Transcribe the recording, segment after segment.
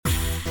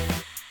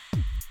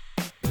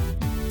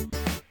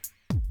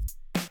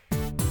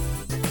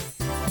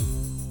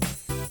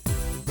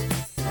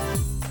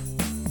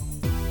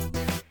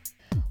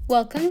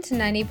Welcome to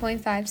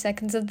 90.5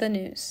 Seconds of the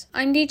News.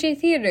 I'm DJ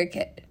Theater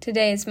Kid.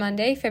 Today is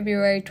Monday,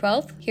 February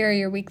 12th. Here are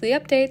your weekly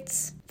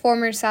updates.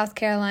 Former South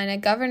Carolina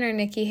Governor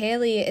Nikki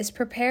Haley is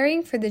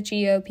preparing for the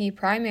GOP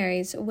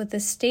primaries with a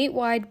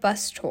statewide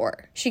bus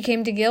tour. She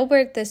came to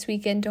Gilbert this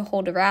weekend to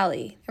hold a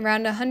rally.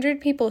 Around 100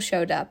 people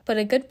showed up, but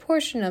a good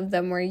portion of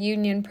them were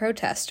union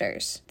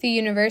protesters. The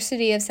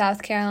University of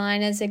South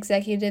Carolina's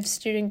executive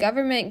student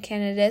government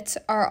candidates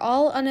are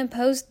all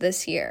unopposed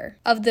this year.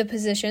 Of the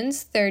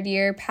positions,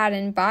 third-year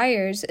Patton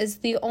Byers is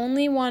the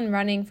only one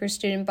running for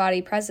student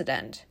body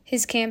president.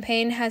 His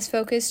campaign has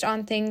focused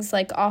on things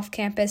like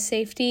off-campus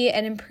safety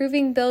and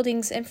improving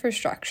buildings'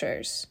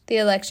 infrastructures. The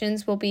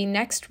elections will be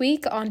next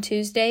week on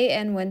Tuesday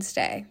and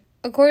Wednesday.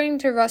 According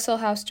to Russell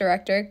House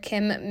Director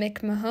Kim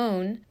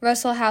McMahon,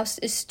 Russell House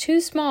is too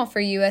small for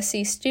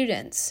USC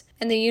students,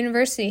 and the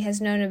university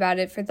has known about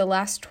it for the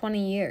last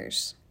 20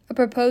 years. A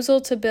proposal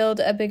to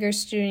build a bigger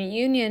student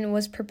union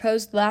was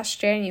proposed last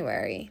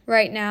January.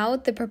 Right now,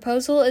 the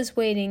proposal is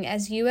waiting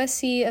as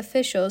USC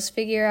officials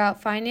figure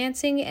out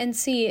financing and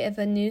see if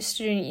a new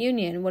student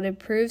union would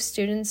improve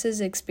students'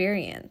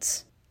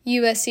 experience.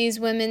 USC's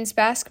women's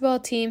basketball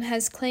team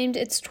has claimed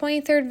its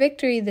 23rd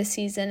victory this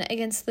season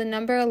against the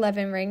number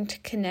 11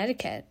 ranked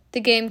Connecticut. The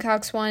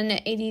Gamecocks won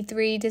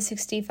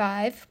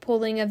 83-65,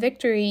 pulling a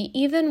victory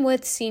even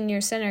with senior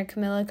center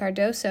Camila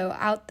Cardoso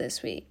out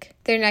this week.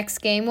 Their next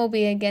game will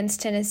be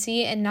against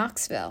Tennessee in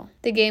Knoxville.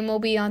 The game will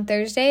be on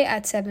Thursday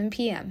at 7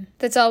 p.m.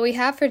 That's all we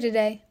have for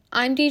today.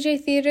 I'm DJ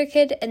Theater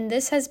Kid, and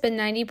this has been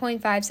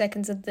 90.5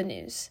 Seconds of the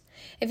News.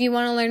 If you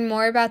want to learn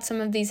more about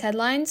some of these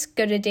headlines,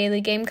 go to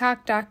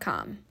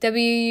dailygamecock.com.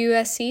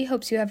 WUSC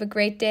hopes you have a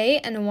great day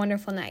and a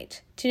wonderful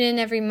night. Tune in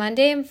every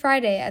Monday and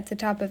Friday at the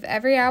top of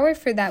every hour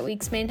for that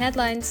week's main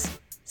headlines.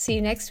 See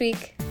you next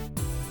week.